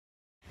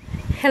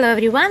Hello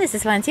everyone, this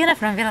is Valentina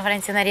from Villa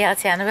Valentina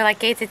Realty, and we're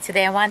located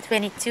today at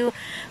 122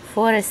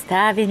 Forest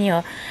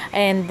Avenue,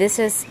 and this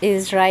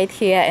is right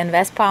here in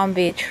West Palm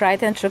Beach,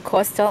 right into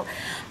coastal,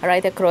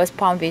 right across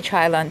Palm Beach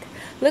Island.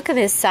 Look at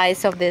the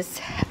size of this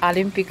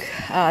Olympic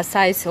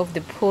size of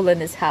the pool in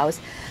this house.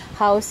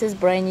 House is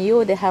brand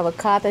new. They have a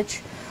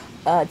cottage.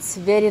 It's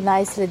very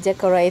nicely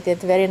decorated,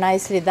 very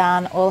nicely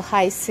done, all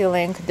high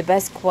ceiling, the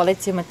best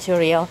quality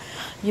material.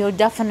 You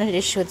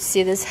definitely should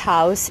see this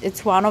house.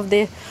 It's one of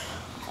the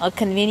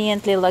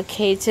conveniently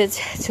located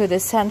to the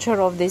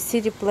center of the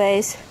city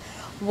place,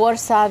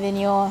 Worth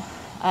Avenue,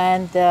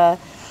 and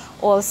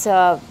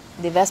also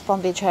the West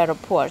Palm Beach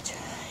Airport.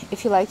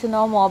 If you'd like to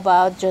know more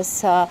about,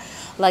 just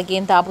log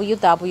in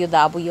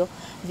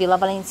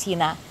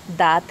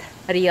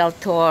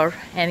www.villavalentina.realtor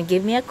and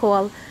give me a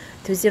call,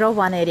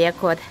 201 area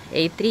code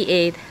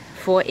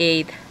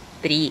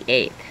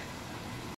 838-4838.